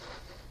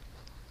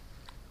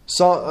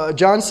So,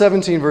 John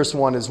 17, verse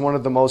 1 is one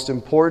of the most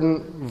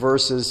important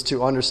verses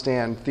to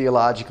understand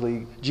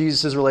theologically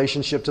Jesus'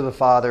 relationship to the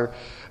Father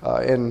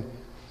and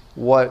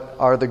what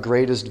are the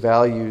greatest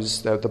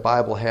values that the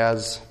Bible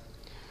has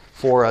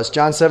for us.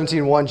 John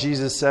 17, 1,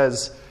 Jesus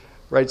says,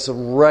 right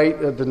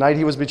the night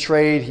he was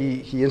betrayed,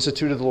 he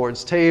instituted the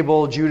Lord's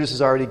table. Judas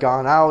has already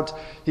gone out.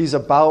 He's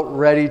about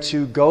ready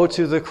to go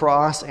to the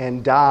cross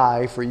and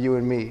die for you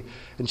and me.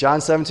 In John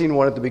 17,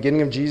 1, at the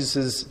beginning of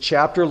Jesus'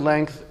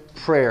 chapter-length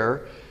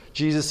prayer,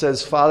 Jesus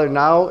says, Father,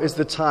 now is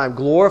the time.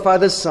 Glorify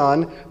the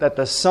Son, that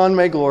the Son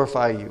may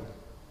glorify you.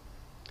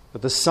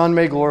 That the Son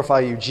may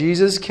glorify you.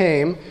 Jesus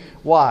came.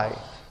 Why?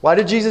 Why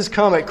did Jesus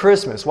come at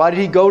Christmas? Why did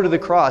he go to the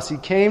cross? He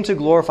came to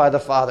glorify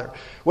the Father.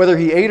 Whether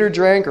he ate or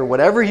drank or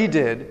whatever he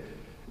did,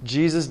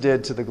 Jesus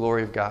did to the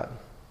glory of God.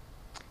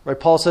 Right?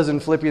 Paul says in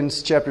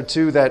Philippians chapter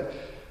 2 that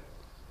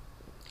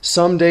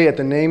someday at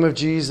the name of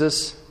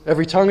Jesus,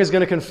 every tongue is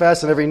going to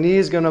confess and every knee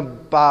is going to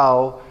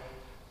bow.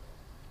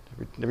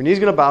 Every knee is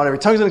going to bow and every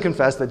tongue is going to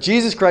confess that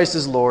Jesus Christ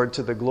is Lord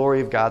to the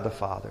glory of God the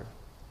Father.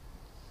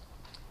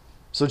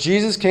 So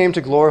Jesus came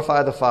to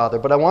glorify the Father,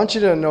 but I want you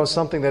to know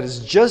something that is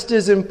just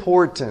as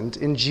important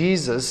in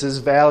Jesus'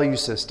 value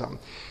system.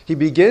 He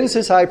begins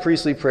his high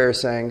priestly prayer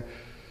saying,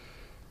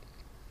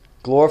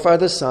 glorify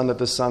the Son, that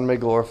the Son may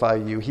glorify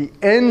you. He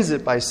ends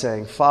it by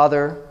saying,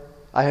 Father,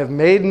 I have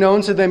made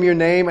known to them your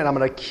name, and I'm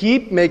going to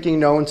keep making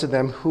known to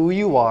them who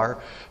you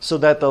are, so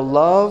that the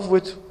love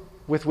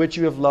with which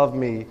you have loved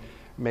me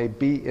may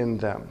be in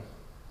them,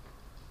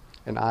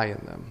 and I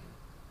in them.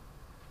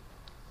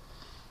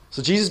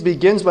 So Jesus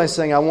begins by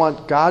saying, I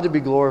want God to be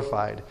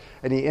glorified.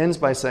 And he ends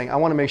by saying, I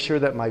want to make sure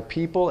that my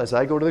people, as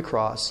I go to the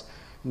cross,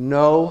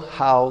 know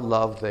how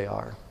loved they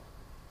are.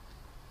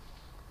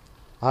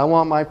 I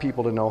want my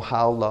people to know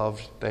how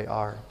loved they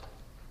are.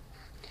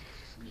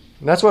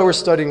 And that's why we're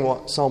studying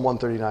Psalm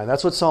 139.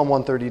 That's what Psalm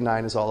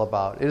 139 is all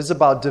about. It is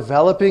about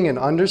developing an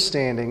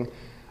understanding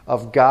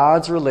of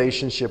God's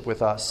relationship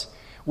with us.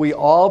 We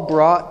all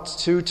brought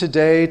to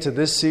today, to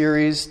this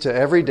series, to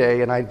every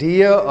day, an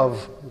idea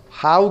of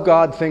how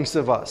God thinks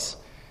of us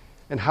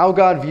and how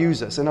God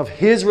views us and of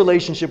his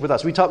relationship with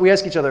us. We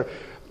ask each other,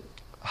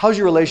 how's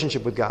your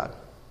relationship with God?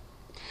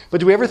 But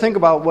do we ever think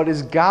about what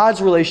is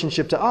God's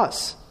relationship to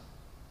us?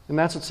 And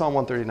that's what Psalm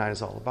 139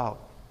 is all about.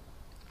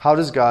 How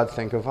does God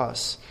think of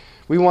us?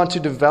 We want to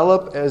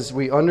develop, as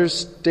we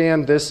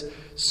understand this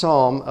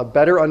psalm, a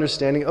better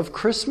understanding of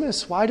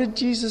Christmas. Why did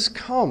Jesus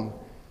come?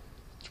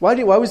 Why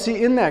was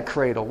he in that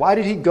cradle? Why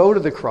did he go to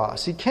the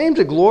cross? He came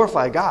to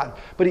glorify God,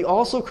 but he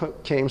also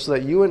came so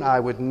that you and I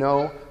would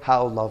know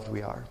how loved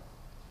we are.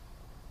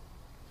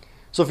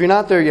 So if you're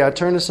not there yet,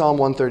 turn to Psalm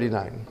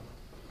 139.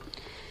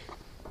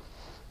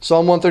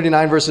 Psalm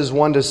 139, verses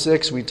 1 to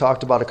 6, we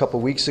talked about a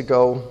couple weeks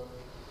ago.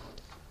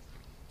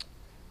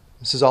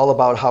 This is all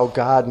about how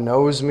God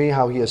knows me,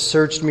 how he has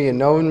searched me and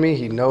known me.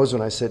 He knows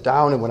when I sit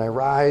down and when I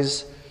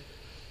rise.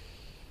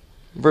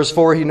 Verse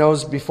 4, he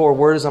knows before a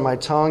word is on my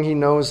tongue. He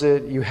knows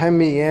it. You hem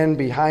me in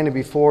behind and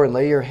before and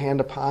lay your hand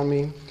upon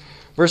me.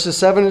 Verses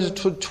 7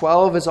 to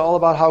 12 is all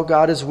about how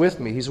God is with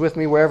me. He's with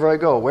me wherever I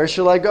go. Where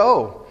shall I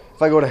go?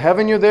 If I go to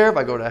heaven, you're there. If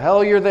I go to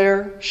hell, you're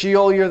there.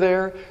 Sheol, you're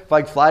there. If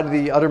I fly to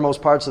the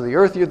uttermost parts of the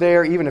earth, you're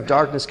there. Even if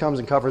darkness comes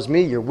and covers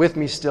me, you're with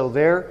me still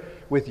there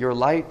with your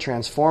light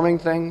transforming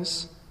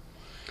things.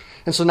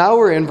 And so now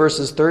we're in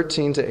verses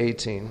 13 to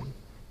 18,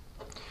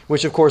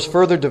 which of course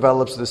further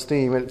develops this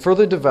theme. It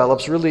further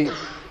develops really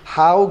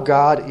how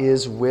God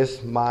is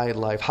with my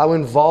life, how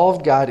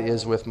involved God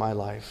is with my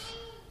life.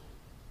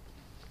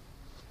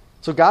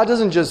 So God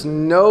doesn't just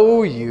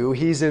know you,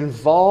 he's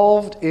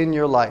involved in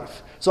your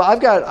life. So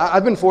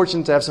I've been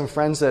fortunate to have some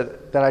friends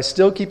that I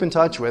still keep in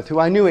touch with who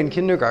I knew in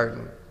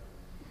kindergarten.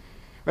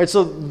 Right?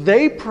 So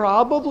they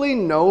probably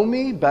know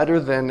me better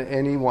than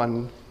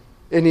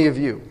any of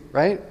you,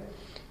 right?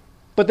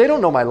 But they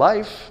don't know my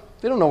life.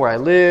 They don't know where I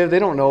live. They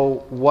don't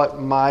know what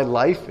my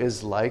life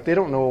is like. They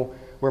don't know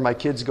where my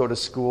kids go to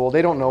school.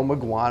 They don't know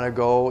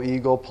McGuanago,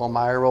 Eagle,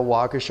 Palmyra,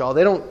 Waukesha.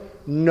 They don't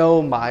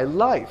know my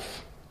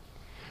life.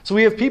 So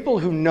we have people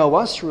who know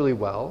us really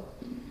well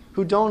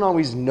who don't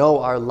always know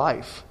our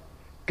life.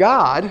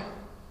 God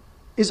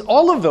is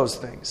all of those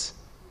things.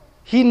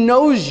 He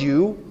knows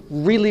you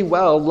really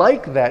well,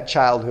 like that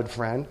childhood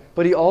friend,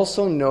 but he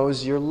also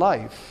knows your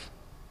life,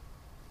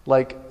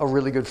 like a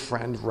really good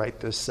friend right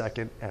this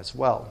second as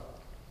well.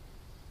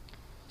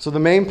 So the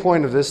main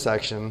point of this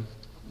section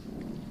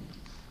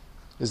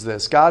is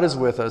this. God is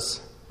with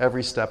us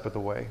every step of the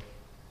way.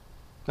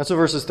 That's what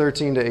verses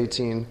 13 to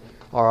 18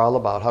 are all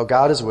about, how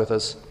God is with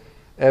us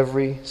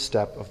every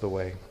step of the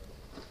way.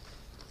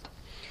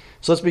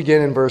 So let's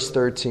begin in verse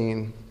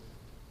 13.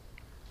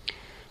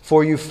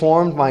 For you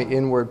formed my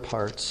inward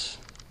parts.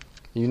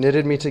 You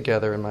knitted me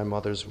together in my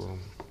mother's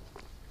womb.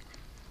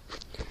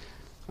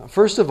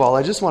 First of all,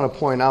 I just want to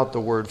point out the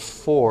word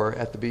for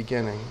at the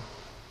beginning.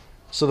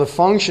 So the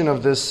function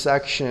of this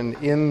section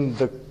in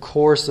the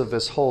course of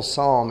this whole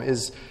psalm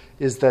is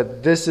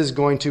that this is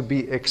going to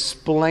be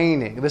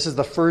explaining. This is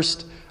the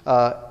first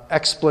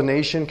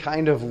explanation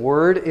kind of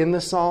word in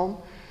the psalm.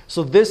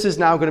 So this is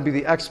now going to be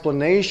the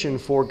explanation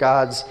for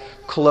God's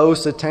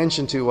close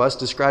attention to us,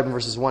 described in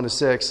verses 1 to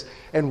 6,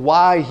 and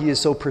why he is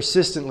so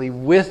persistently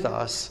with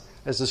us,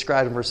 as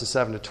described in verses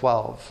 7 to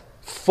 12.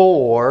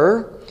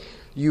 For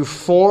you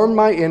formed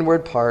my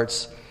inward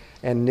parts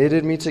and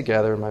knitted me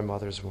together in my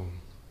mother's womb.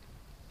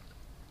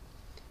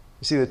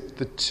 You see,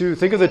 the two.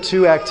 Think of the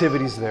two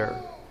activities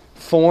there.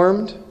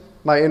 Formed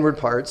my inward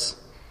parts.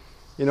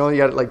 You know, you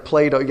got like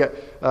Play-Doh. You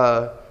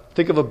got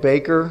think of a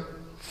baker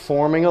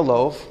forming a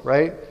loaf,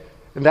 right?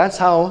 And that's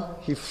how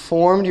he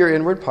formed your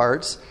inward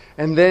parts.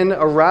 And then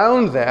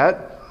around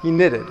that, he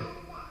knitted.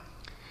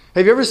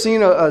 Have you ever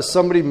seen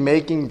somebody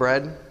making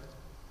bread?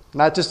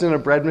 Not just in a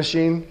bread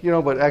machine,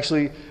 but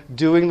actually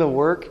doing the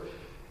work.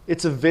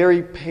 It's a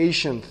very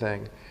patient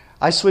thing.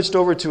 I switched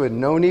over to a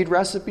no-knead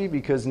recipe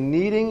because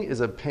kneading is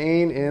a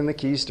pain in the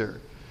keister,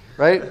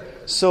 right?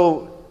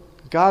 So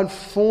God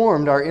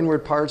formed our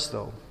inward parts,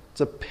 though.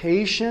 It's a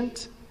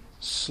patient,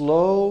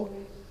 slow,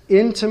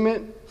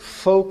 intimate,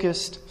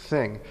 focused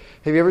thing.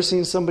 Have you ever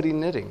seen somebody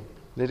knitting?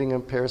 Knitting a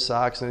pair of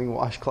socks, knitting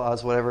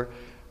washcloths, whatever.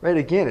 Right?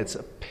 Again, it's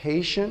a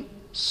patient,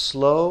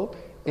 slow,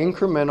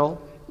 incremental,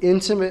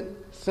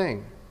 intimate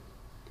thing.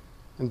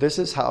 And this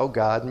is how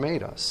God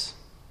made us.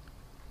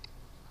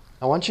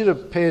 I want you to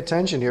pay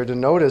attention here to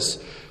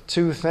notice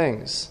two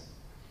things.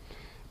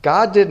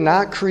 God did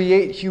not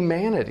create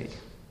humanity.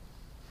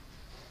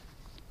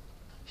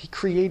 He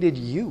created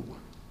you.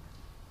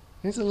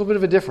 There's a little bit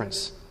of a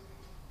difference.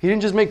 He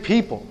didn't just make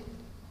people.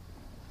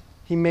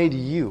 He made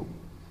you.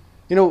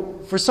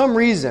 For some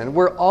reason,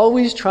 we're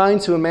always trying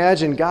to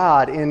imagine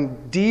God in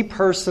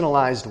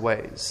depersonalized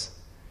ways.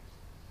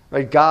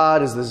 Right?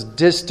 God is this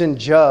distant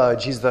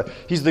judge. He's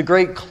the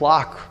great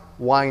clock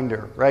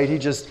winder, right? He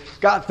just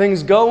got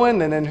things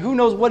going, and then who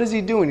knows what is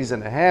he doing? He's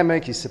in a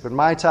hammock. He's sipping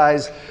Mai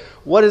Tais.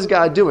 What is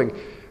God doing?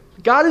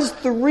 God is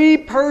three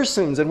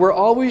persons, and we're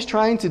always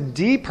trying to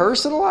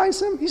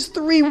depersonalize him. He's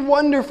three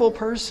wonderful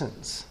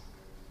persons.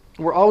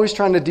 We're always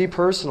trying to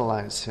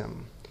depersonalize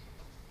him.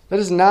 That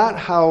is not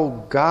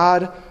how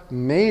God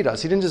made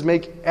us. He didn't just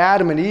make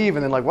Adam and Eve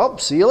and then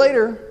see you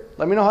later.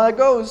 Let me know how that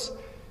goes.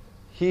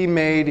 He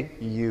made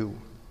you.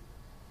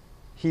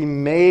 He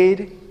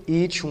made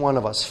each one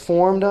of us,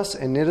 formed us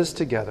and knit us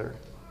together.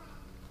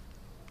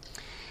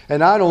 And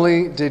not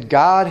only did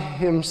God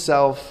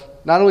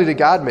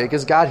make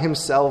us, God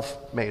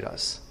himself made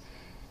us.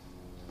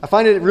 I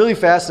find it really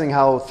fascinating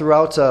how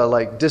throughout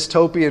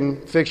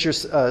dystopian fiction,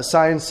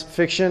 science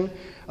fiction,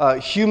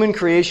 human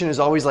creation is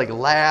always like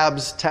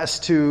labs,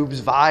 test tubes,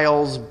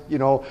 vials,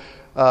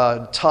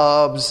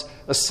 tubs,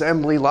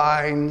 assembly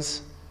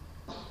lines.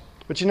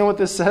 But you know what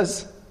this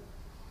says?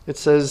 It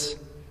says,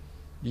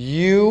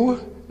 you,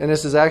 and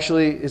this is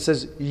actually, it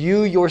says,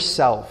 you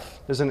yourself.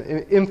 There's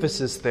an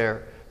emphasis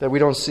there that we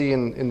don't see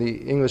in the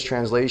English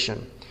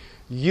translation.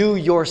 You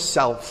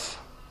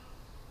yourself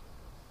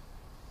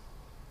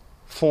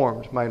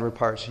formed my inward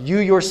parts. You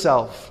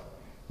yourself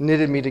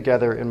knitted me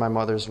together in my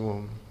mother's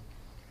womb.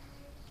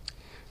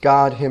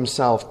 God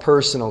himself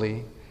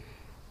personally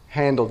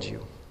handled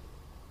you.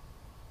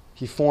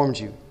 He formed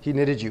you. He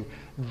knitted you.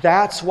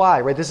 That's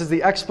why, right? This is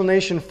the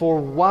explanation for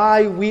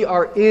why we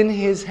are in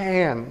his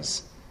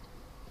hands,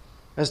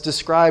 as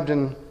described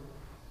in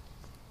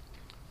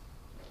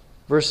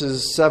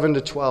verses 7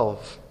 to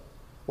 12.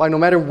 Why no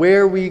matter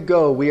where we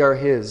go, we are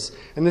his.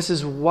 And this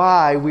is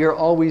why we are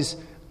always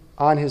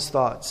on his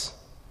thoughts,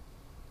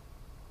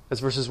 as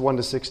verses 1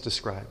 to 6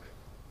 describe.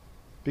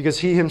 Because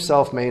he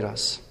himself made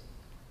us.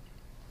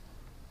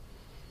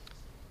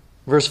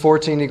 Verse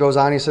 14, he goes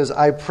on, he says,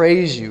 I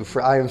praise you,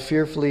 for I am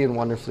fearfully and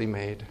wonderfully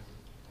made.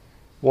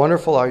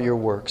 Wonderful are your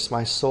works.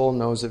 My soul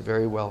knows it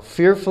very well.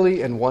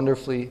 Fearfully and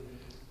wonderfully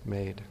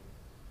made.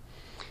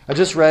 I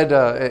just read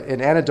an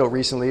anecdote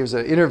recently. It was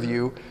an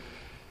interview.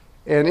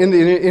 And in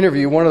the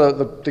interview, one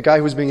of the guy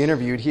who was being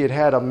interviewed, he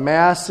had a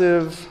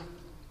massive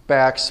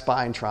back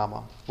spine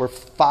trauma where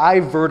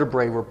 5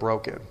 vertebrae were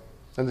broken.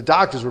 And the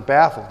doctors were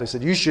baffled. They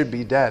said, you should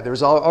be dead. There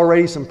was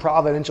already some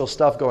providential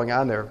stuff going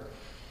on there.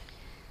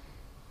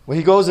 Well,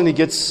 he goes and he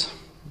gets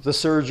the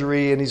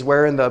surgery, and he's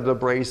wearing the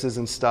braces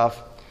and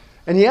stuff.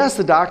 And he asked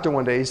the doctor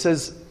one day, he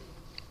says,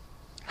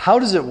 how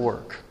does it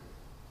work?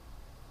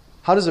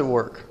 How does it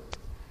work?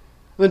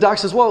 And the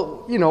doctor says,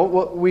 well,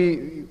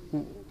 we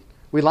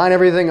line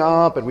everything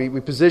up, and we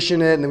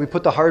position it, and then we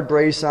put the hard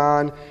brace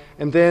on,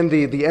 and then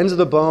the ends of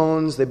the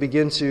bones, they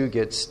begin to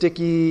get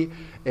sticky,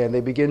 and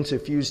they begin to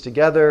fuse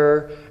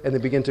together, and they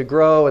begin to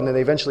grow, and then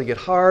they eventually get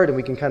hard, and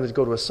we can kind of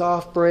go to a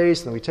soft brace,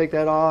 and then we take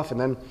that off,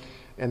 and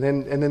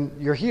then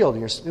you're healed.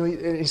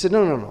 And he said,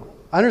 no.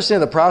 I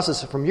understand the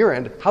process from your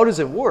end. How does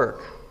it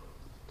work?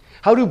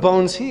 How do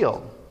bones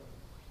heal?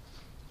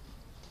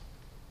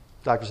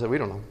 The doctor said, we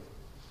don't know.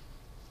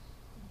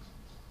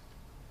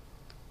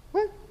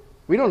 What?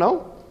 We don't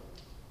know.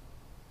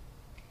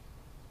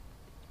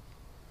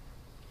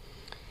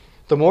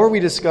 The more we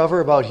discover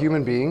about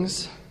human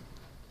beings,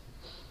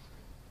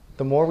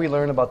 the more we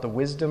learn about the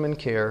wisdom and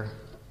care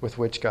with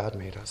which God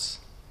made us.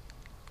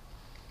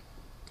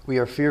 We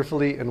are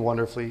fearfully and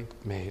wonderfully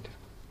made.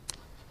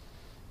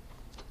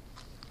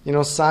 You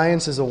know,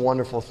 science is a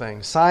wonderful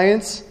thing.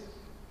 Science,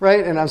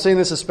 right, and I'm saying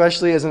this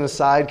especially as an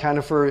aside kind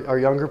of for our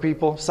younger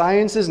people,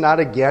 science is not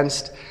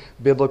against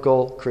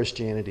biblical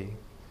Christianity.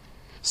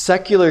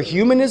 Secular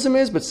humanism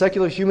is, but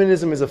secular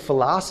humanism is a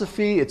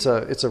philosophy, it's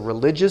a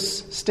religious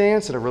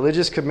stance and a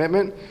religious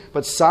commitment,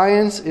 but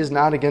science is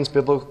not against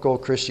biblical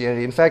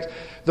Christianity. In fact,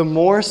 the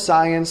more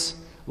science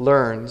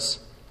learns,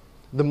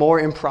 the more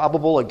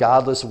improbable a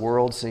godless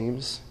world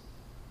seems.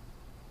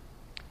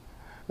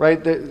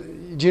 Right?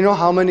 Do you know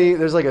how many,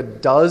 there's like a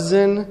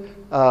dozen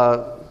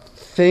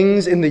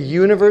things in the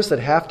universe that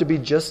have to be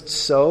just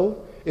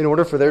so in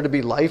order for there to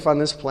be life on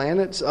this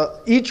planet,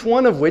 each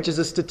one of which is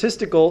a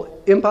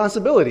statistical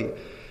impossibility.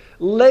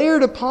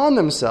 Layered upon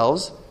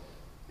themselves,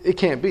 it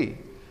can't be.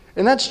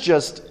 And that's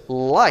just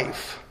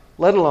life,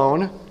 let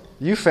alone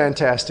you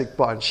fantastic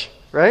bunch,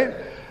 right?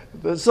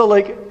 So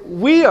like,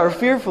 we are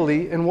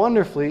fearfully and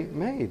wonderfully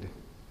made.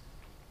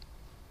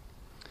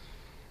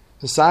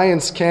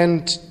 Science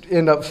can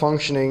end up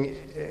functioning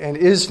and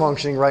is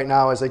functioning right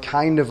now as a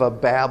kind of a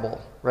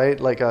Babel, right?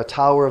 Like a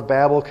Tower of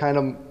Babel kind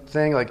of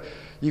thing. Like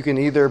you can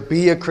either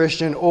be a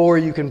Christian or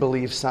you can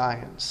believe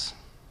science.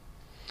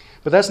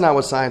 But that's not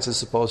what science is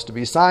supposed to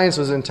be. Science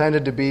was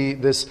intended to be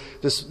this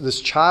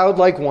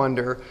childlike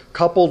wonder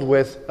coupled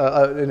with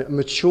a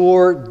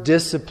mature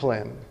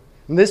discipline.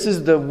 And this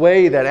is the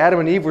way that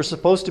Adam and Eve were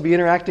supposed to be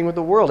interacting with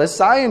the world, as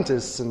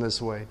scientists in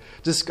this way,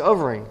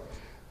 discovering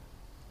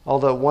all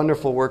the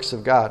wonderful works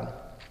of God.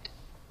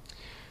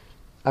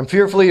 I'm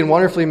fearfully and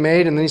wonderfully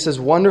made, and then he says,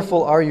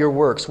 wonderful are your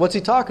works. What's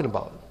he talking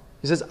about?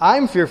 He says,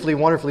 I'm fearfully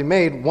and wonderfully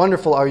made.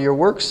 Wonderful are your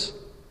works,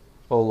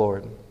 O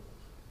Lord.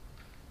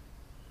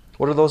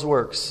 What are those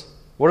works?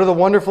 What are the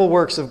wonderful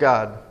works of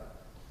God?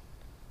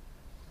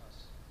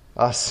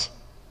 Us.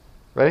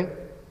 Right?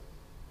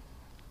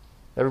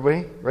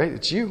 Everybody? Right?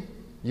 It's you.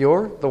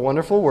 You're the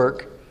wonderful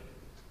work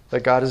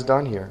that God has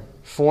done here.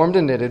 Formed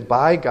and knitted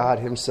by God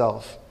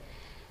himself.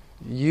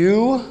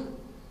 Your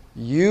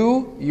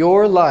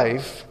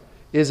life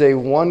is a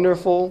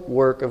wonderful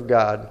work of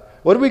God.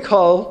 What do we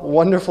call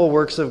wonderful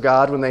works of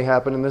God when they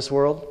happen in this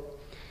world?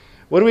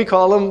 What do we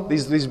call them?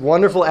 These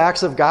wonderful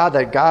acts of God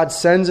that God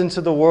sends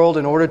into the world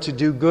in order to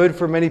do good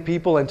for many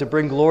people and to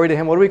bring glory to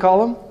him. What do we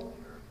call them?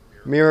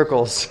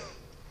 Miracles.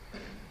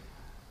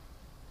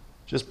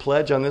 Just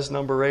pledge on this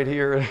number right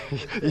here.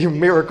 You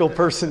miracle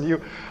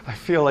person. I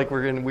feel like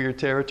we're in weird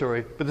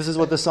territory. But this is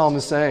what the psalm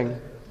is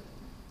saying.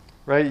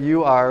 Right?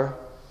 You are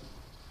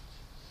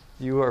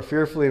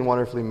fearfully and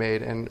wonderfully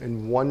made,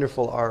 and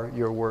wonderful are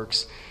your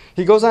works.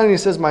 He goes on and he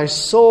says, my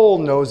soul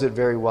knows it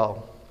very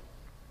well.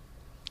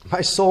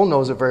 My soul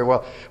knows it very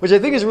well. Which I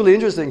think is really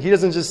interesting. He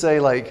doesn't just say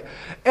like,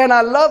 and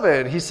I love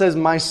it. He says,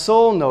 my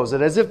soul knows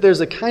it, as if there's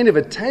a kind of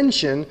a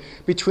tension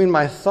between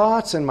my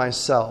thoughts and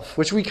myself,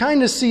 which we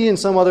kind of see in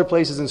some other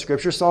places in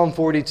Scripture. Psalm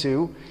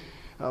 42,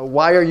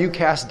 why are you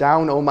cast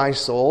down, O my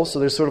soul? So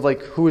there's sort of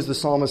like, who is the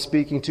psalmist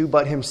speaking to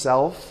but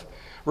himself?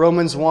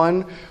 Romans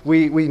 1,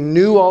 we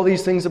knew all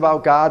these things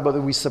about God,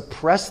 but we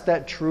suppressed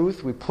that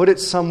truth. We put it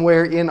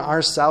somewhere in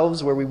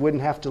ourselves where we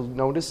wouldn't have to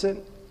notice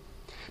it.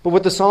 But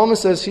what the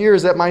psalmist says here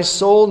is that my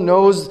soul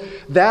knows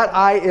that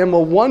I am a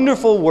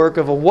wonderful work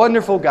of a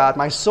wonderful God.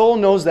 My soul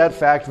knows that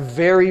fact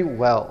very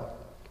well.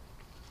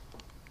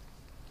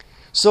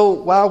 So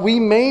while we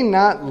may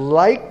not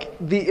like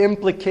the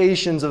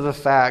implications of the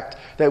fact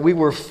that we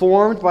were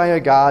formed by a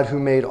God who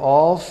made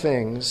all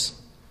things,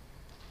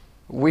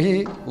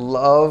 we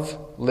love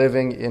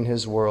living in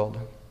his world.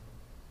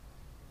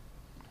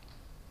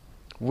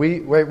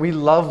 We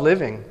love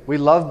living. We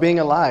love being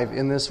alive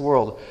in this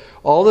world.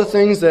 All the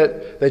things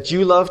that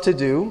you love to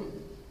do,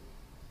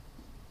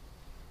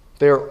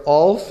 they're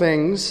all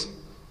things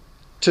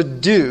to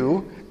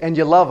do, and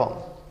you love them.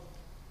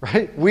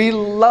 Right? We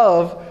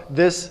love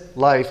this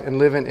life and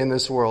living in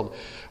this world.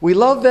 We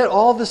love that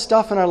all the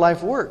stuff in our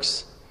life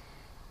works.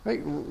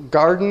 Right?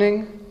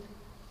 Gardening,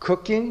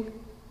 cooking.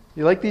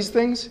 You like these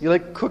things? You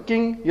like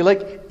cooking? You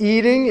like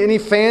eating? Any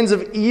fans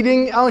of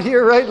eating out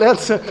here, right?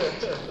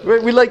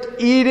 We like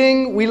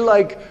eating. We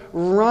like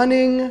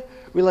running.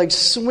 We like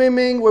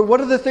swimming. What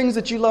are the things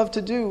that you love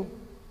to do?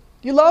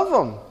 You love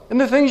them.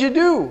 And the things you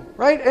do,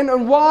 right?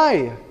 And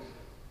why?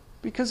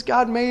 Because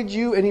God made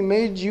you, and he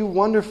made you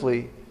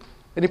wonderfully.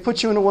 And he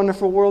put you in a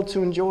wonderful world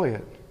to enjoy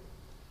it.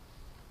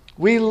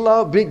 We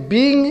love,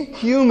 being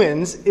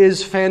humans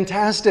is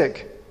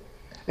fantastic.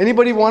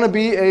 Anybody want to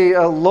be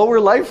a lower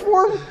life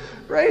form?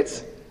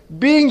 Right?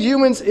 Being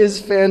humans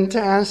is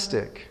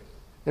fantastic.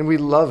 And we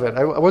love it.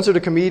 I once heard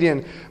a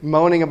comedian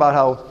moaning about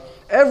how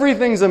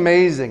everything's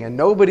amazing and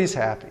nobody's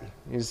happy.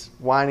 He's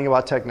whining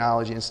about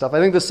technology and stuff. I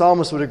think the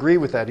psalmist would agree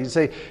with that. He'd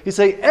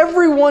say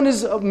everyone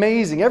is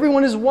amazing,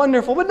 everyone is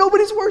wonderful, but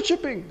nobody's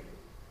worshiping.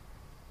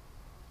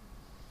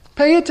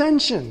 Pay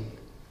attention.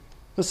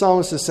 The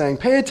psalmist is saying,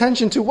 pay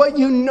attention to what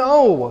you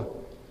know.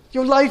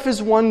 Your life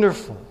is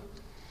wonderful.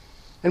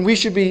 And we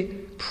should be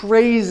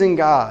praising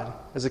God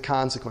as a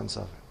consequence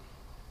of it.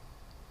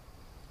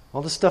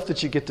 All the stuff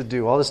that you get to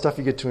do, all the stuff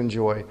you get to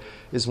enjoy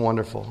is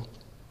wonderful.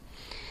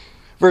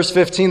 Verse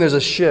 15, there's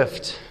a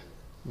shift.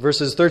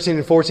 Verses 13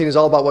 and 14 is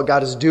all about what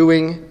God is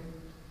doing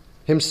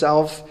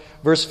himself.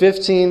 Verse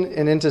 15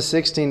 and into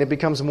 16, it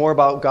becomes more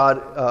about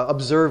God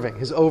observing,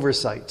 his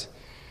oversight.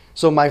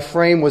 So my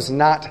frame was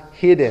not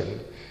hidden.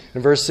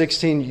 In verse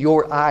 16,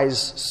 your eyes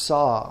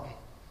saw.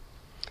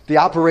 The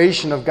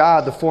operation of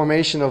God, the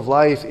formation of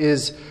life,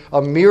 is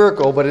a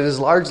miracle, but it is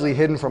largely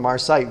hidden from our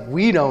sight.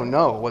 We don't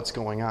know what's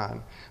going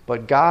on,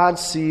 but God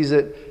sees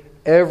it,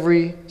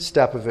 every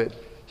step of it.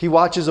 He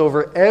watches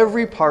over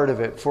every part of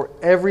it for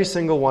every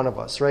single one of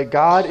us, right?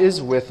 God is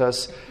with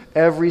us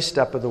every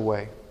step of the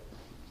way.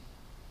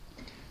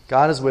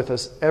 God is with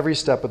us every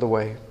step of the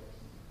way.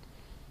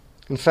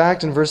 In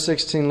fact, in verse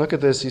 16, look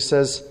at this. He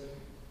says,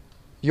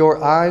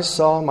 your eyes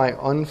saw my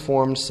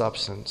unformed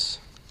substance.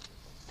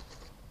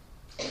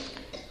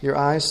 Your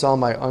eyes saw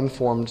my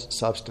unformed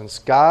substance.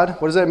 God,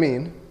 what does that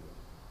mean?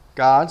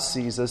 God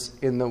sees us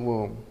in the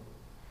womb.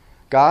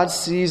 God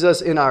sees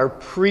us in our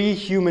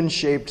pre-human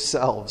shaped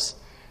selves.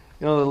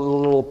 You know, the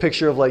little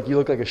picture of like, you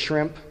look like a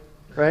shrimp,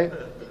 right?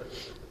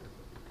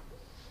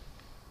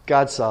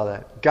 God saw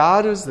that.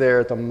 God was there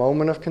at the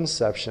moment of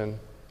conception,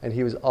 and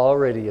he was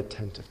already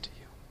attentive to you.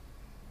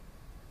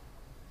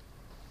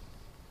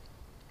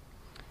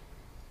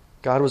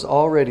 God was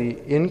already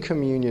in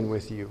communion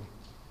with you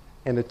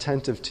and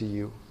attentive to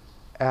you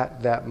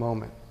at that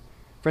moment.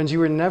 Friends, you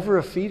were never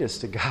a fetus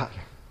to God.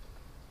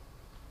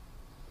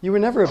 You were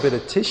never a bit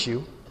of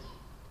tissue.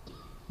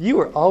 You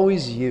were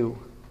always you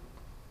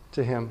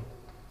to him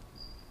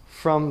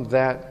from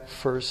that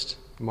first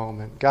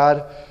moment.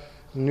 God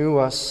knew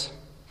us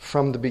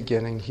from the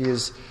beginning. He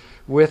is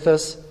with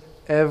us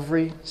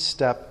every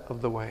step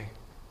of the way.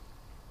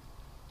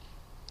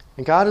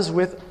 And God is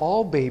with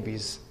all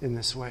babies in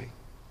this way.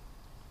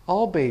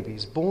 All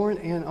babies, born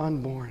and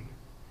unborn.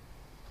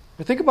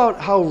 But think about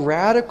how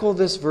radical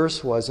this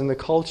verse was in the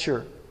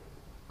culture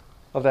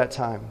of that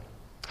time.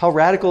 How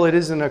radical it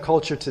is in our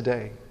culture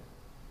today.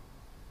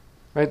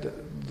 Right?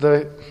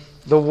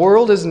 The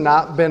world has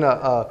not been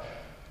a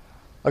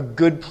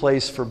good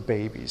place for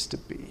babies to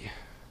be.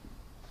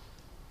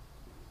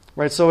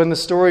 Right? So in the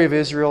story of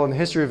Israel, in the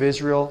history of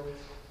Israel,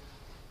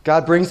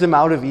 God brings them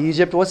out of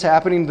Egypt. What's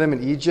happening to them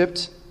in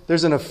Egypt?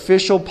 There's an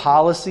official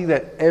policy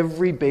that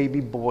every baby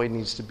boy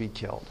needs to be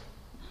killed.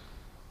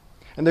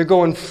 And they're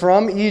going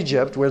from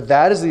Egypt, where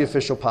that is the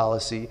official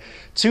policy,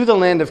 to the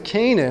land of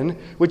Canaan,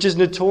 which is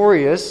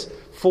notorious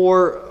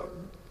for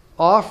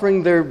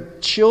offering their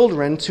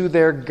children to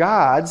their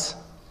gods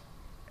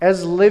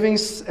as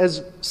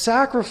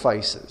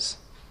sacrifices.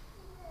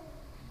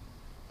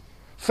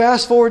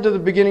 Fast forward to the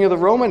beginning of the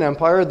Roman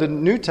Empire, the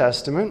New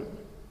Testament,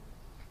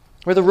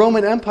 where the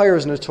Roman Empire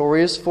is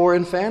notorious for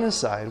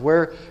infanticide,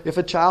 where if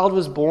a child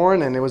was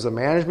born and it was a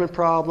management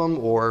problem,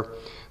 or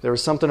there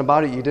was something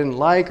about it you didn't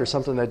like, or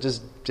something that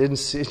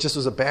it just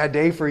was a bad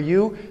day for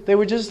you, they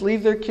would just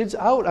leave their kids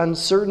out on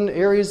certain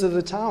areas of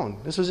the town.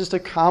 This was just a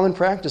common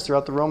practice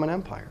throughout the Roman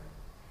Empire.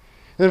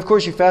 And then, of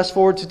course, you fast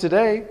forward to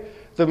today,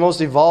 the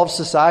most evolved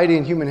society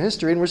in human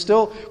history, and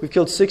we've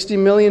killed 60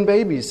 million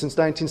babies since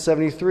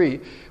 1973,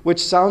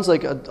 which sounds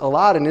like a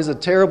lot and is a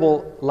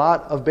terrible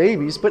lot of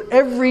babies, but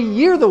every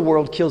year the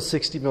world kills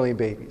 60 million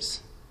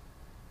babies.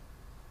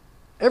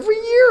 Every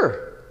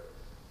year.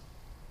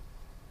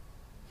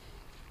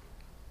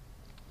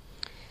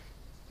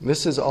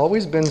 This has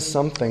always been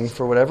something,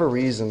 for whatever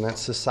reason, that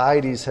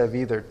societies have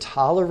either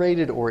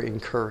tolerated or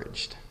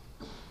encouraged.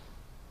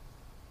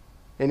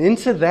 And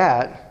into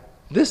that,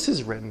 this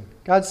is written.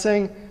 God's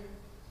saying,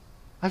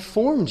 I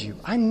formed you.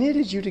 I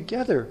knitted you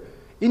together.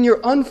 In your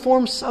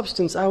unformed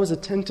substance, I was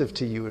attentive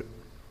to you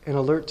and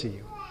alert to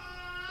you.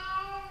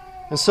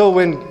 And so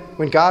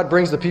when God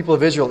brings the people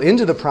of Israel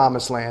into the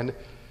promised land,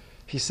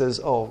 he says,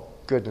 oh,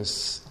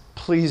 goodness,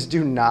 please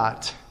do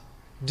not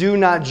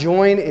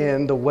join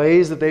in the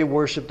ways that they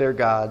worship their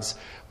gods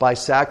by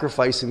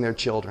sacrificing their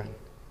children.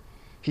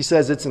 He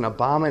says it's an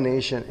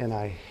abomination and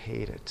I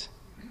hate it.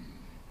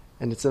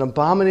 And it's an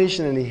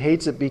abomination and he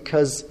hates it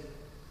because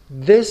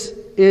this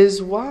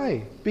is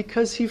why.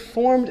 Because he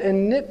formed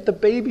and knit the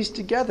babies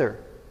together.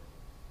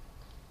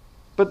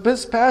 But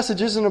this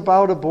passage isn't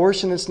about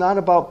abortion. It's not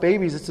about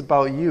babies. It's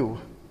about you.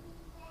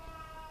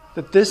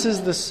 That this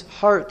is the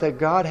heart that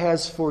God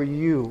has for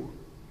you.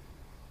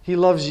 He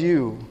loves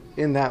you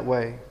in that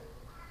way.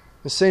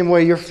 The same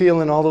way you're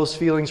feeling all those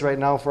feelings right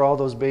now for all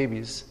those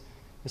babies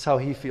is how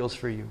he feels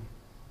for you.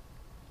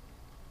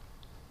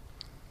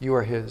 You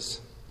are his.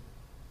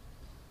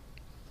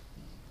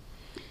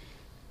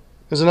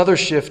 There's another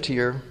shift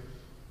here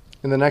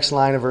in the next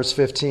line of verse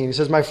 15. He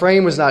says, my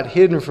frame was not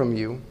hidden from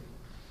you.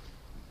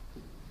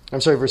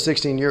 Verse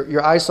 16.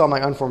 Your eyes saw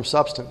my unformed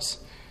substance.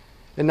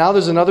 And now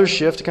there's another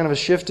shift, kind of a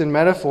shift in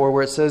metaphor,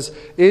 where it says,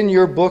 in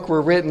your book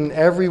were written,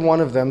 every one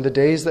of them, the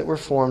days that were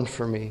formed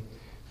for me,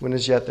 when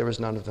as yet there was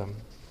none of them.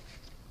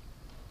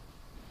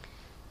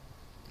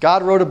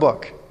 God wrote a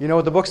book. You know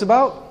what the book's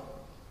about?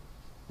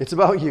 It's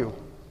about you.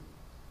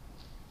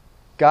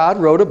 God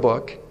wrote a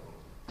book.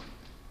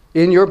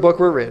 In your book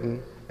were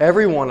written,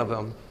 every one of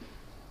them,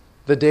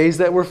 the days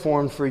that were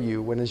formed for you,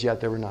 when as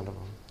yet there were none of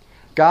them.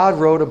 God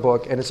wrote a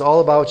book, and it's all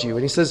about you.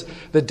 And he says,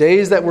 the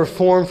days that were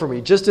formed for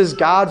me, just as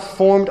God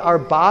formed our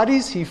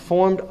bodies, he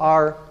formed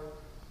our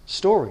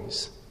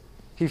stories.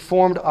 He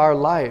formed our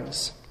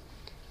lives.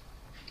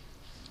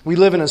 We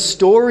live in a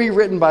story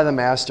written by the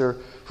Master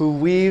who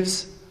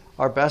weaves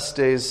our best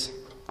days.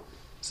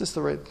 Is this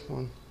the right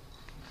one?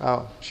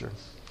 Oh, sure.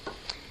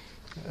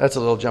 That's a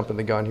little jump in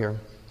the gun here.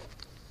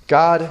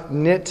 God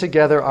knit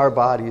together our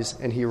bodies,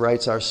 and he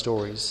writes our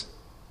stories.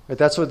 Right?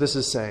 That's what this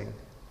is saying.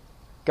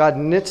 God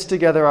knits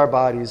together our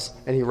bodies,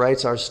 and he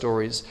writes our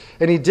stories.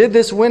 And he did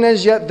this when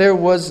as yet there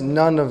was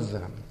none of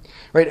them.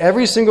 Right?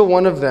 Every single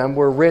one of them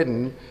were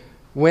written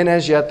when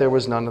as yet there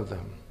was none of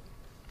them.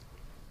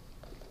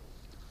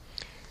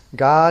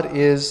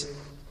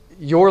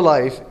 Your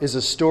life is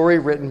a story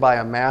written by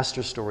a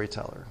master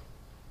storyteller.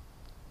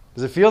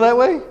 Does it feel that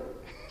way?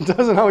 It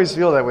doesn't always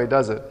feel that way,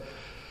 does it?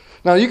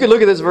 Now, you could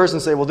look at this verse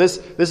and say, well, this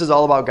is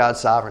all about God's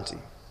sovereignty.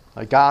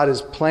 Like God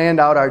has planned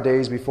out our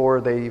days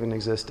before they even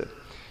existed.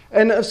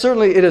 And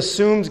certainly it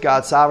assumes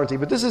God's sovereignty,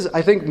 but this is,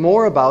 I think,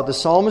 more about the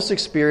psalmist's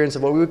experience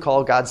of what we would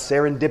call God's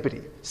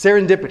serendipity.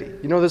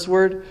 Serendipity. You know this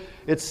word?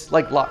 It's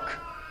like luck.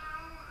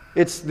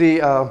 It's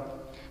the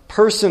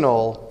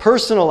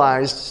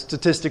personalized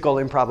statistical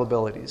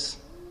improbabilities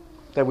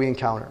that we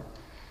encounter.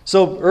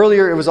 So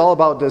earlier it was all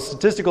about the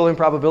statistical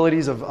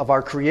improbabilities of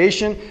our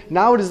creation.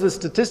 Now it is the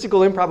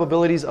statistical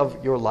improbabilities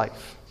of your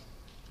life.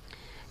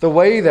 The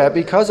way that,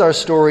 because our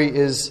story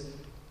is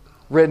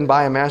written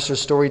by a master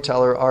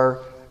storyteller, our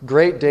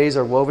great days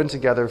are woven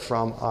together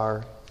from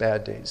our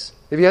bad days.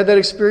 Have you had that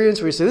experience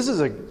where you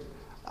say,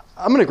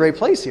 I'm in a great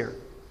place here,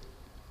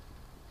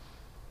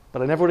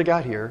 but I never would have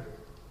got here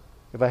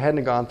if I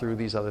hadn't gone through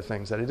these other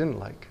things that I didn't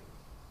like?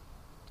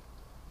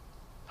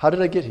 How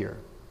did I get here?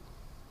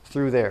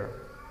 Through there.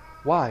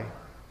 Why?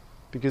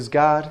 Because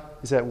God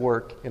is at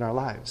work in our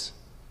lives.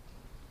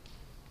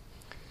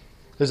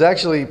 There's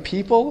actually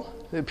people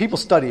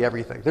study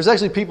everything. There's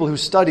actually people who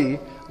study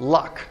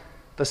luck.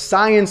 The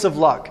science of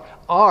luck.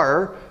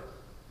 Are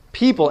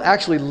people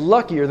actually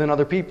luckier than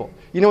other people?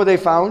 You know what they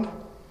found?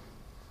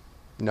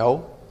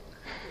 No.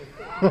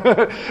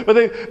 What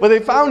they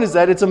found is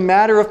that it's a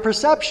matter of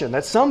perception,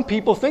 that some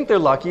people think they're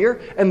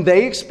luckier and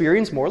they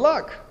experience more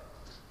luck.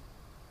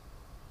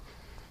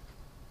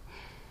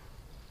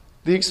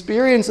 The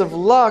experience of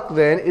luck,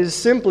 then, is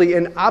simply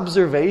an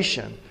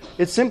observation.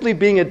 It's simply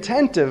being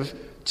attentive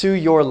to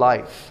your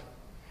life.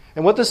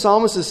 And what the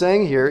psalmist is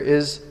saying here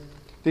is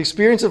the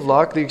experience of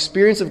luck, the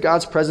experience of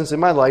God's presence in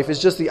my life is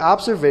just the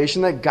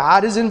observation that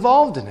God is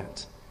involved in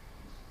it.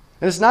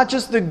 And it's not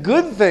just the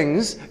good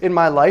things in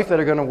my life that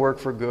are going to work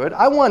for good.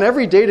 I want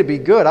every day to be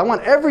good. I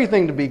want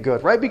everything to be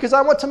good, right? Because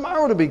I want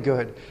tomorrow to be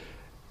good.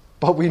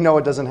 But we know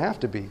it doesn't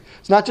have to be.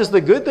 It's not just the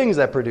good things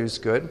that produce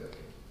good,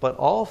 but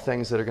all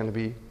things that are going to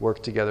be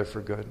worked together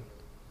for good.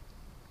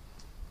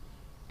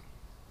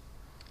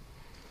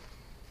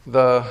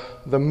 The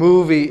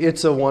movie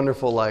It's a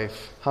Wonderful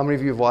Life. How many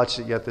of you have watched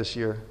it yet this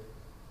year?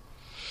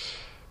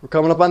 We're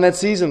coming up on that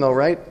season though,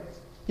 right?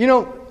 You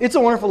know, It's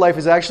a Wonderful Life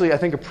is actually, I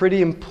think, a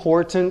pretty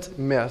important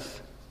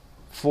myth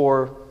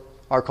for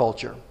our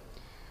culture.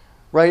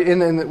 Right?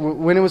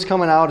 When it was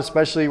coming out,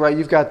 especially, right,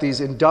 you've got these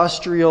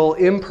industrial,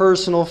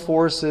 impersonal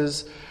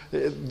forces.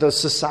 The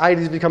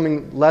society is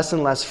becoming less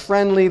and less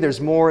friendly. There's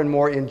more and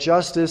more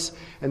injustice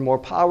and more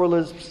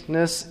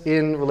powerlessness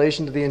in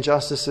relation to the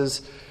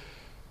injustices.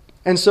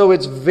 And so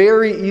it's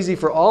very easy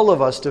for all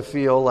of us to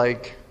feel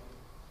like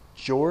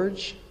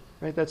George,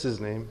 right? That's his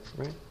name,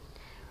 right?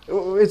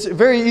 It's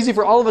very easy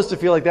for all of us to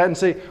feel like that and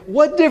say,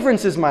 what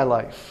difference is my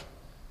life?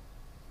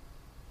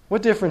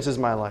 What difference is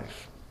my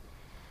life?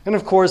 And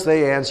of course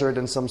they answer it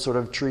in some sort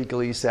of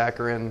treacly,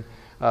 saccharine,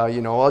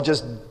 I'll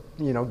just,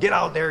 get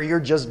out there, you're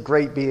just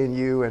great being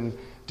you, and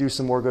do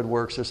some more good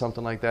works or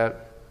something like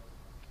that.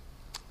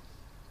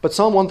 But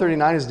Psalm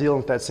 139 is dealing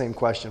with that same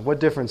question.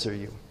 What difference are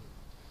you?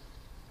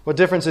 What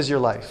difference is your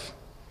life?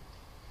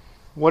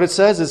 What it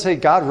says is, hey,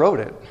 God wrote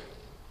it.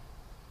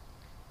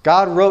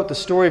 God wrote the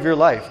story of your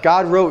life.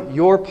 God wrote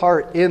your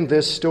part in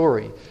this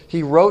story.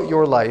 He wrote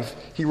your life.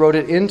 He wrote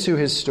it into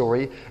his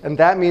story. And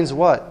that means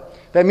what?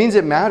 That means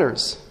it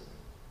matters.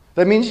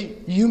 That means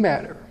you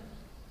matter.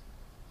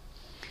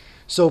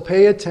 So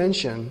pay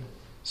attention.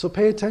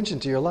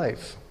 To your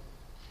life.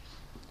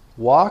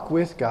 Walk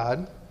with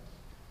God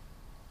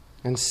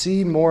and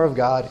see more of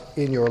God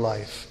in your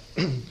life.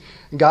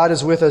 God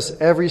is with us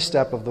every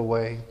step of the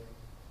way.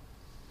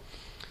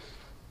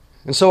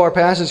 And so our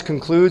passage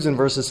concludes in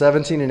verses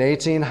 17 and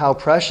 18. How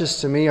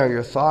precious to me are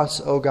your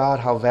thoughts, O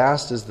God, how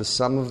vast is the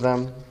sum of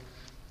them.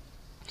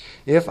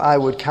 If I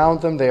would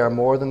count them, they are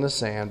more than the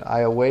sand. I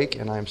awake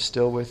and I am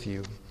still with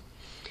you.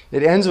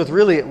 It ends with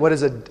really what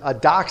is a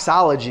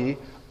doxology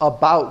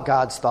about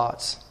God's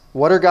thoughts.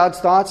 What are God's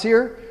thoughts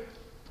here?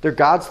 They're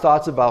God's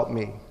thoughts about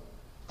me.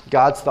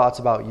 God's thoughts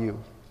about you.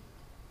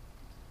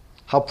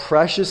 How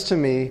precious to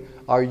me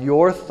are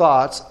your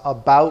thoughts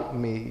about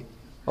me,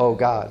 O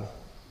God.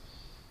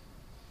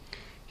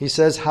 He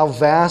says, how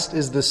vast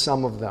is the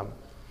sum of them?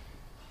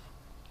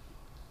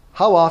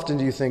 How often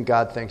do you think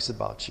God thinks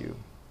about you?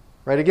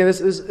 Right? Again, this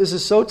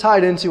is so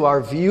tied into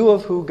our view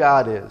of who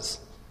God is.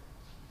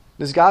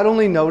 Does God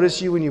only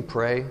notice you when you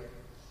pray?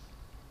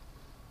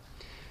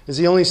 Does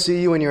He only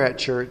see you when you're at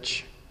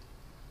church?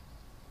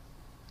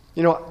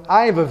 You know,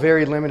 I have a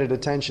very limited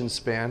attention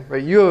span,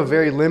 right? You have a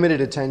very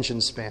limited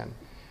attention span.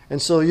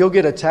 And so you'll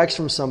get a text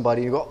from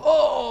somebody and you go,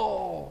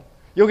 oh!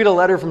 You'll get a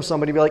letter from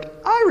somebody and be like,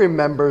 I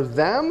remember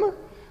them,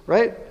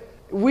 right?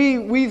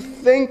 We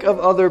think of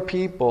other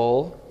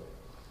people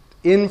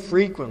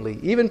infrequently,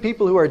 even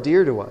people who are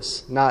dear to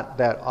us, not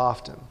that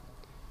often.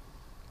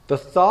 The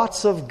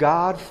thoughts of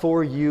God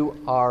for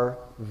you are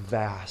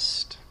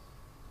vast.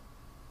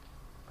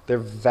 They're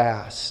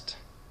vast,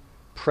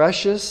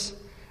 precious,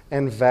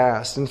 and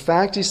vast. In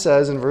fact, he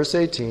says in verse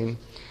 18,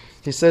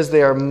 he says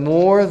they are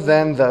more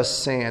than the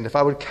sand. If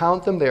I would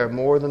count them, they are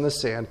more than the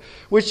sand.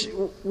 Which,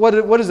 what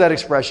does that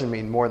expression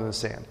mean, more than the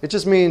sand? It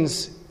just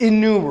means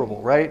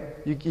innumerable, right?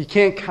 You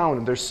can't count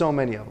them. There's so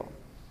many of them.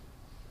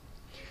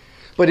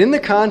 But in the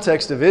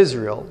context of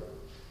Israel,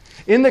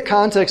 in the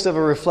context of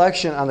a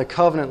reflection on the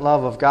covenant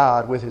love of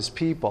God with His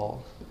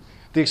people,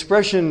 the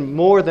expression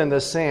more than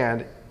the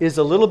sand is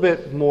a little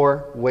bit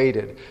more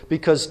weighted.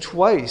 Because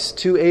twice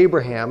to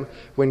Abraham,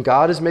 when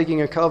God is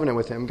making a covenant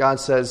with him, God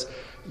says,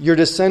 your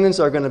descendants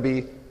are going to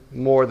be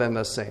more than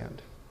the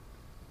sand.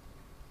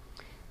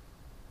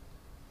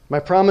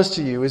 My promise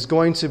to you is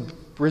going to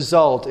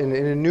result in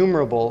an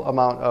innumerable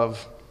amount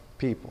of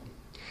people.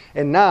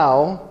 And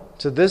now,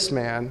 to this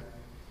man,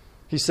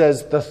 he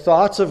says, the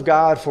thoughts of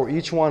God for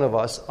each one of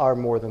us are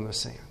more than the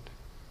sand.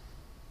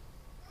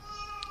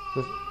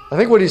 I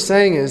think what he's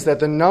saying is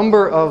that the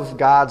number of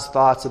God's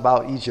thoughts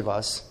about each of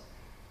us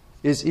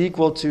is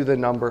equal to the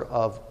number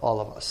of all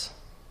of us.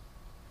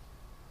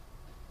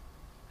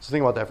 So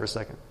think about that for a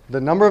second. The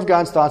number of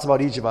God's thoughts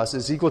about each of us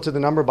is equal to the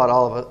number about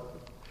all of us.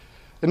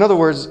 In other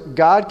words,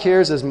 God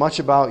cares as much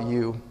about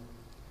you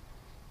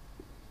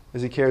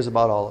as He cares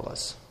about all of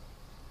us.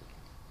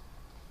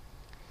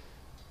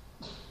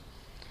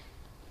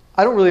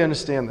 I don't really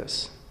understand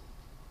this.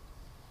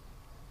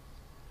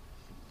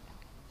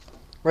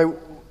 Right?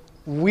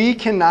 We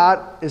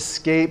cannot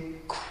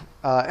escape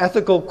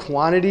ethical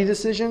quantity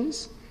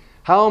decisions.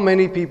 How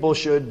many people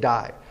should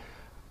die?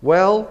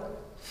 Well,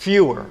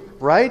 fewer,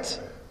 right?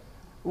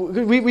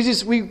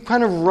 We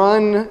kind of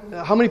run,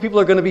 how many people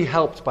are going to be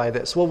helped by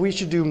this? Well, we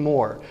should do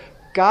more.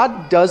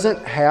 God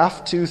doesn't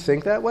have to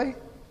think that way.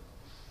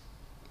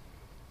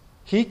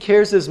 He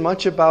cares as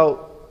much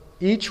about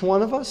each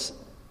one of us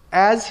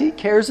as He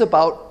cares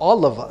about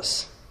all of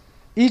us.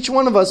 Each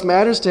one of us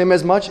matters to Him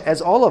as much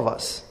as all of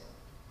us.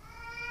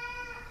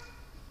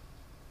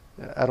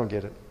 I don't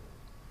get it.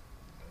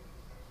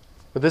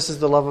 But this is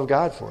the love of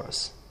God for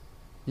us.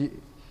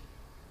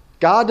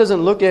 God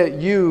doesn't look at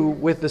you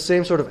with the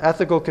same sort of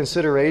ethical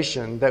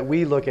consideration that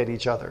we look at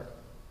each other.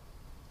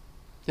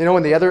 You know,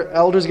 when the other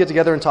elders get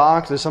together and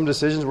talk, there's some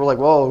decisions we're like,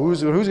 whoa,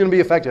 who's going to be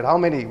affected? How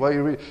many?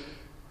 Well,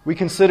 we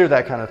consider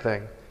that kind of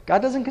thing.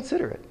 God doesn't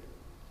consider it.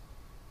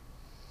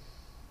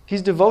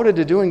 He's devoted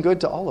to doing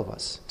good to all of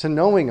us, to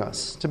knowing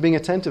us, to being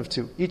attentive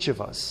to each of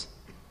us,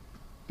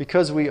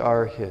 because we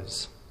are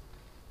His.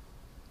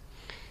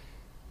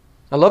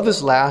 I love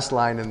this last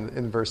line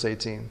in verse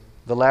 18,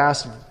 the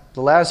last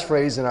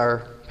phrase in our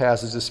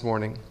passage this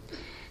morning.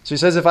 So he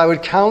says, if I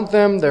would count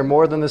them, they're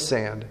more than the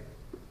sand.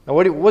 Now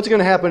what's going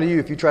to happen to you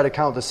if you try to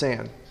count the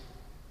sand?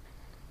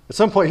 At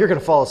some point you're going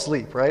to fall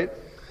asleep, right?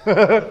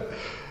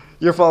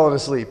 You're falling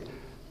asleep.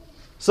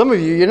 Some of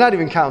you, you're not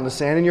even counting the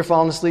sand and you're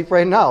falling asleep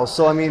right now.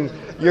 So, I mean,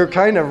 you're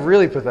kind of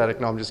really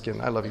pathetic. No, I'm just kidding.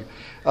 I love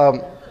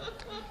you.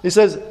 He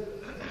says,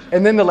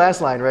 and then the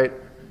last line, right?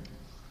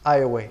 I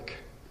awake.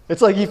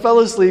 It's like he fell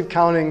asleep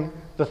counting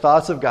the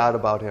thoughts of God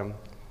about him.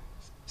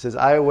 He says,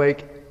 I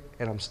awake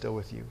and I'm still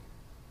with you.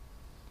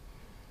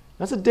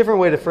 That's a different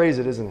way to phrase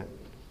it, isn't it?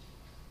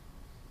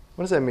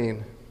 What does that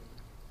mean?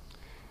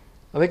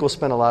 I think we'll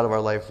spend a lot of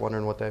our life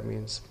wondering what that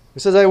means.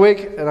 He says, I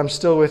awake and I'm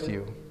still with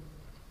you.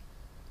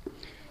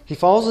 He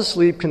falls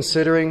asleep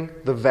considering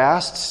the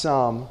vast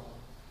sum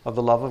of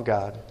the love of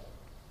God,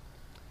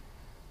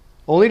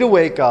 only to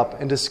wake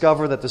up and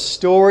discover that the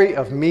story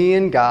of me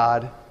and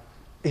God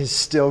is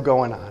still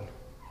going on.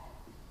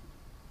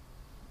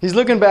 He's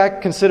looking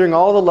back, considering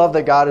all the love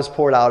that God has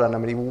poured out on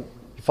him, and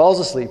he falls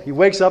asleep. He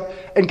wakes up,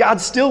 and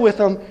God's still with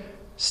him,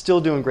 still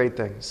doing great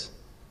things.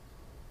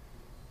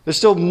 There's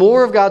still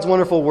more of God's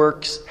wonderful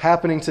works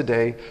happening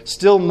today,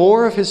 still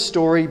more of His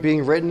story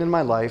being written in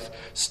my life,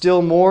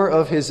 still more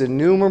of His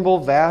innumerable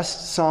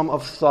vast sum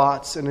of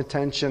thoughts and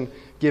attention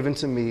given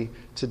to me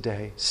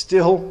today,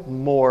 still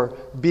more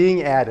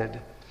being added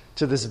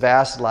to this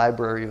vast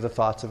library of the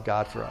thoughts of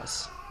God for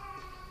us.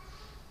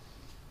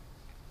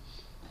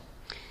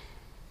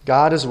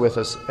 God is with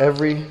us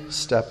every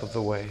step of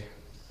the way.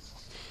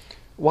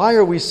 Why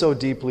are we so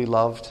deeply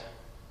loved?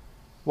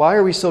 Why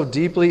are we so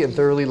deeply and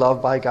thoroughly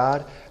loved by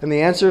God? And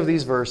the answer of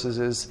these verses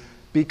is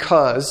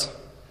because,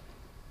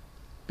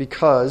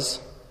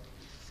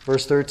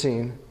 verse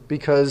 13,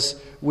 because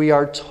we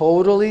are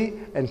totally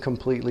and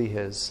completely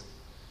His.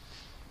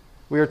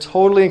 We are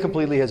totally and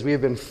completely His. We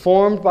have been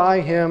formed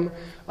by Him,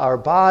 our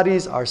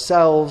bodies,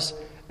 ourselves,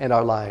 and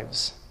our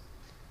lives.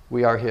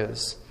 We are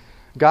His.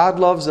 God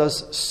loves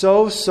us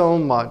so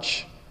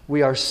much.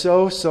 We are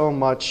so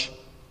much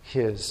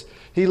His.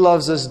 He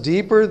loves us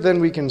deeper than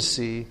we can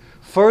see,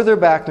 further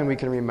back than we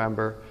can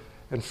remember,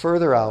 and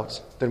further out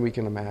than we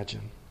can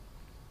imagine.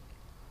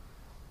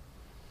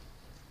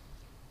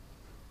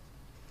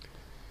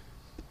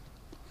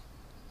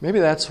 Maybe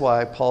that's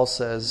why Paul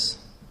says,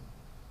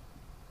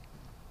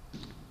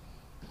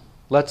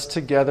 let's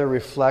together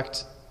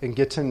reflect and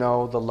get to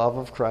know the love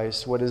of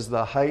Christ, what is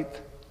the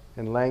height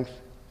and length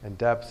and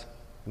depth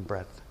and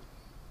breadth.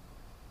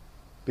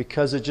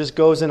 Because it just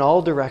goes in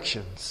all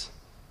directions.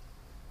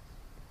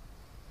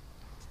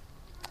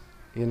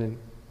 In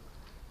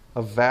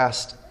a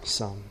vast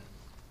sum.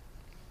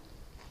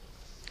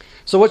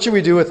 So what should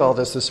we do with all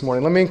this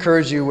morning? Let me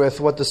encourage you with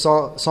what the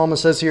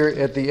psalmist says here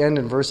at the end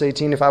in verse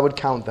 18, if I would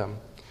count them.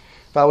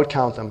 If I would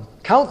count them.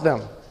 Count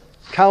them.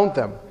 Count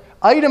them.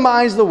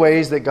 Itemize the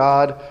ways that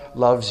God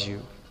loves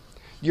you.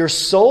 Your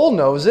soul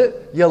knows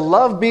it. You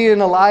love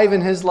being alive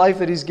in His life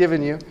that He's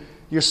given you.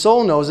 Your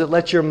soul knows it.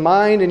 Let your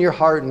mind and your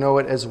heart know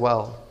it as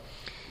well.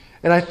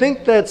 And I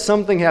think that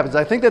something happens.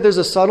 I think that there's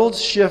a subtle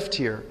shift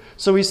here.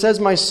 So he says,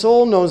 my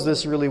soul knows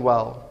this really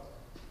well.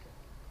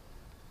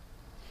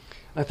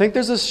 I think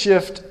there's a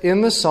shift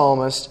in the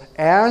psalmist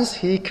as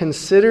he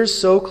considers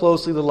so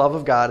closely the love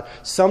of God.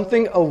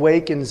 Something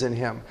awakens in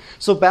him.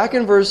 So back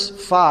in verse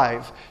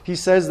 5, he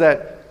says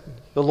that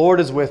the Lord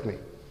is with me.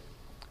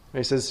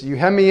 He says, you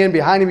hem me in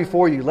behind and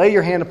before you. Lay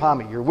your hand upon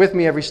me. You're with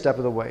me every step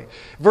of the way.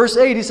 Verse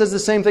 8, he says the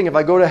same thing. If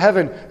I go to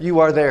heaven, you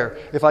are there.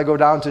 If I go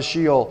down to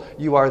Sheol,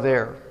 you are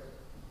there.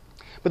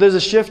 But there's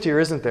a shift here,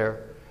 isn't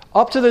there?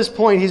 Up to this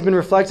point, he's been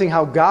reflecting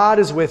how God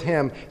is with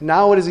him.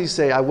 Now what does he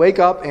say? I wake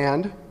up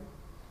and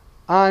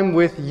I'm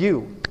with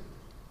you.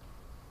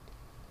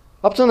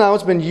 Up till now,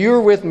 it's been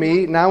you're with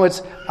me. Now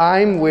it's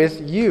I'm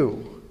with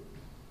you.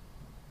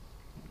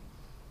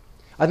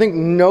 I think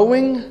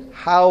knowing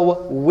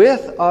how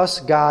with us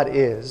God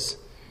is,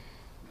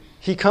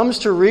 he comes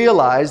to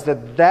realize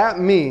that that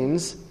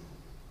means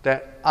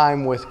that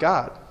I'm with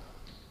God.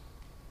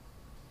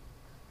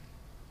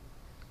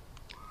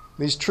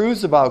 These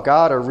truths about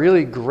God are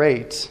really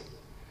great,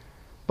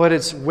 but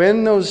it's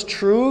when those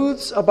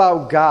truths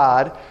about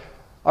God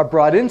are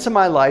brought into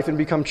my life and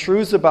become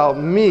truths about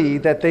me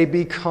that they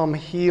become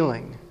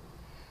healing.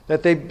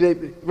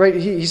 That right?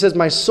 He says,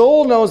 my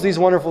soul knows these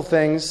wonderful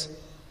things,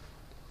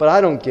 but I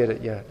don't get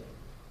it yet.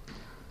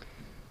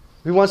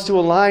 He wants to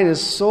align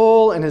his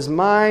soul and his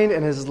mind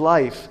and his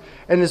life.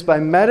 And it's by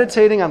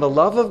meditating on the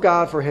love of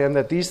God for him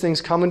that these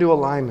things come into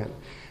alignment.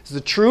 So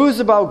the truths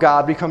about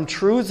God become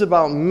truths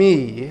about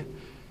me.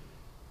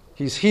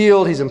 He's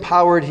healed, he's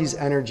empowered, he's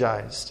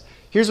energized.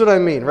 Here's what I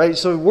mean, right?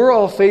 So we're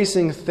all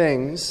facing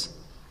things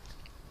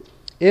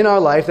in our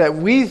life that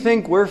we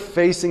think we're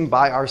facing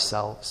by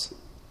ourselves.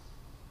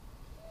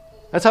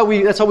 That's how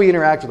we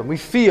interact with them. We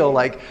feel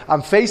like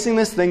I'm facing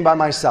this thing by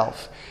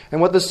myself. And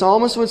what the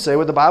psalmist would say,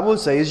 what the Bible would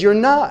say is you're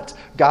not.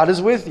 God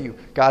is with you.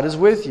 God is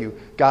with you.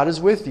 God is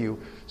with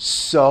you.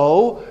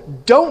 So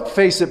don't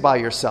face it by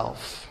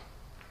yourself.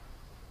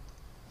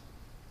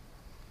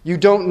 You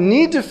don't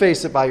need to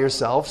face it by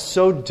yourself,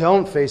 so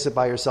don't face it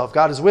by yourself.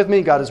 God is with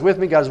me. God is with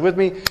me. God is with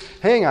me.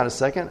 Hang on a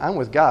second. I'm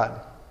with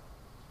God.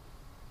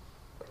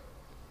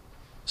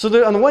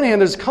 So on the one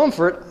hand, there's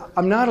comfort.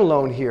 I'm not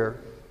alone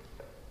here.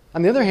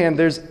 On the other hand,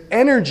 there's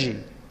energy.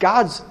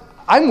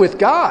 I'm with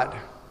God.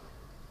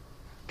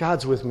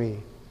 God's with me.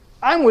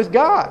 I'm with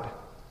God.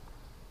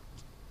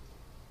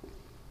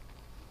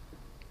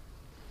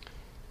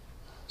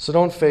 So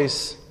don't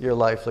face your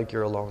life like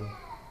you're alone.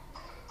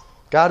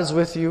 God is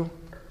with you.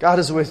 God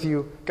is with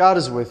you. God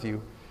is with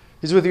you.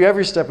 He's with you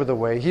every step of the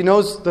way. He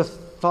knows the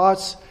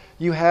thoughts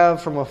you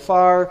have from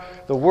afar,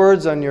 the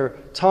words on your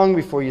tongue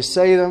before you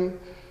say them.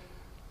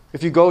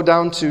 If you go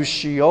down to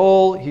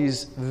Sheol,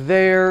 He's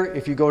there.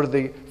 If you go to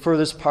the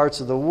furthest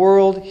parts of the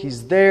world,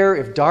 He's there.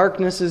 If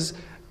darkness is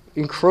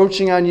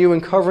encroaching on you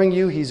and covering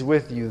you, He's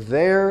with you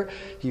there.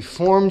 He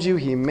formed you.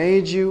 He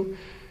made you.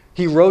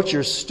 He wrote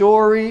your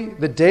story,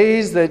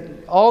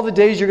 all the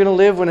days you're going to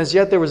live when as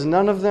yet there was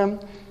none of them.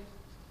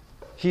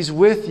 He's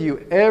with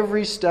you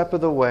every step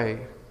of the way.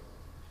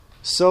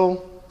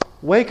 So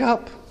wake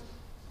up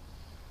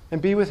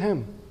and be with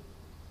Him.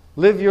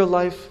 Live your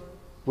life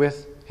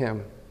with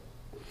Him.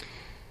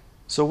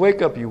 So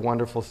wake up, you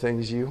wonderful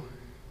things, you,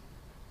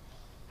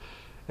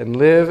 and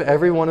live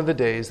every one of the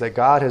days that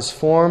God has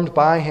formed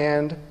by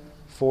hand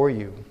for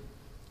you.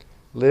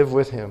 Live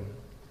with Him.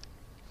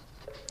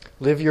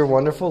 Live your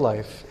wonderful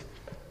life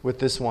with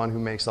this one who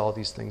makes all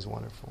these things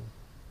wonderful.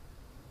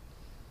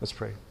 Let's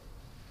pray.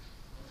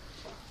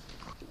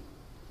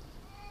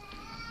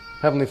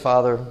 Heavenly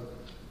Father,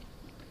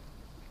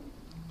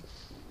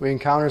 we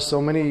encounter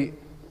so many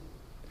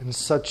and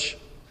such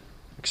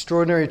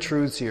extraordinary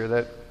truths here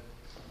that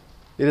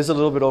it is a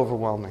little bit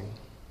overwhelming.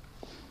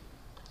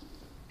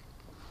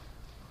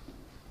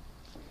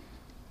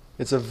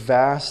 It's a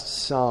vast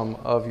sum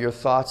of your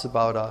thoughts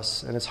about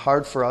us, and it's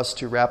hard for us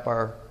to wrap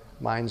our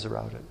minds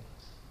around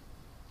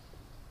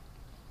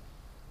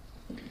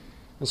it.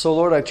 And so,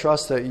 Lord, I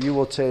trust that you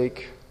will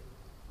take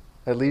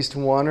at least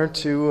one or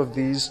two of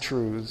these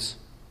truths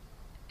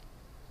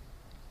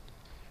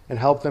and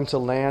help them to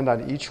land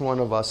on each one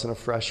of us in a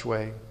fresh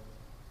way.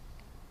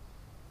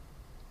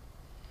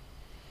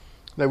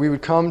 That we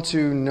would come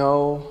to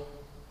know,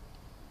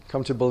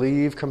 come to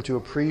believe, come to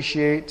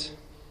appreciate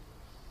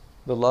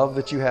the love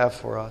that you have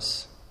for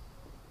us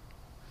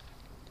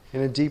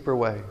in a deeper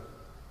way.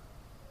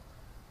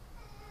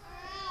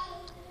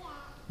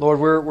 Lord,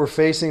 we're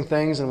facing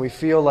things and we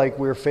feel like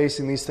we're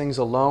facing these things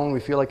alone.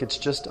 We feel like it's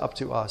just up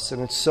to us. And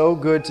it's so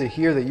good to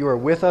hear that you are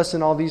with us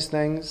in all these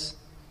things.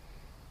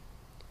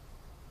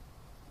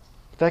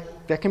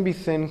 That can be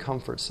thin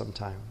comfort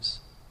sometimes.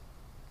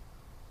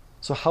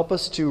 So help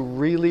us to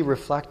really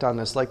reflect on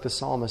this like the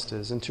psalmist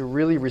is, and to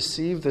really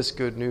receive this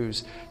good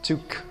news,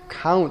 to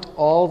count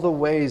all the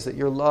ways that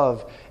your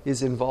love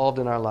is involved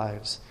in our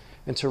lives,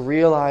 and to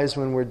realize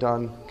when we're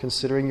done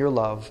considering your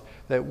love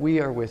that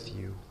we are with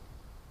you.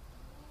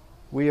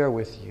 We are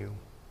with you.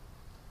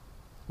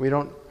 We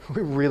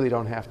really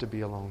don't have to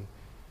be alone,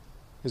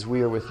 because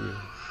we are with you.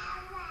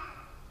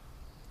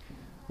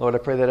 Lord, I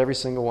pray that every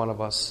single one of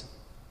us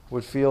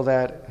would feel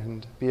that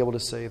and be able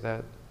to say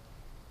that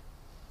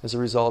as a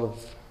result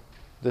of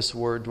this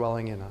word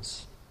dwelling in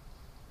us.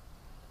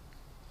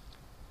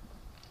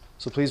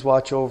 So please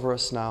watch over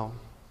us now.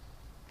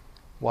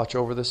 Watch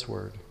over this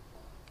word.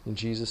 In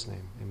Jesus'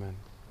 name, amen.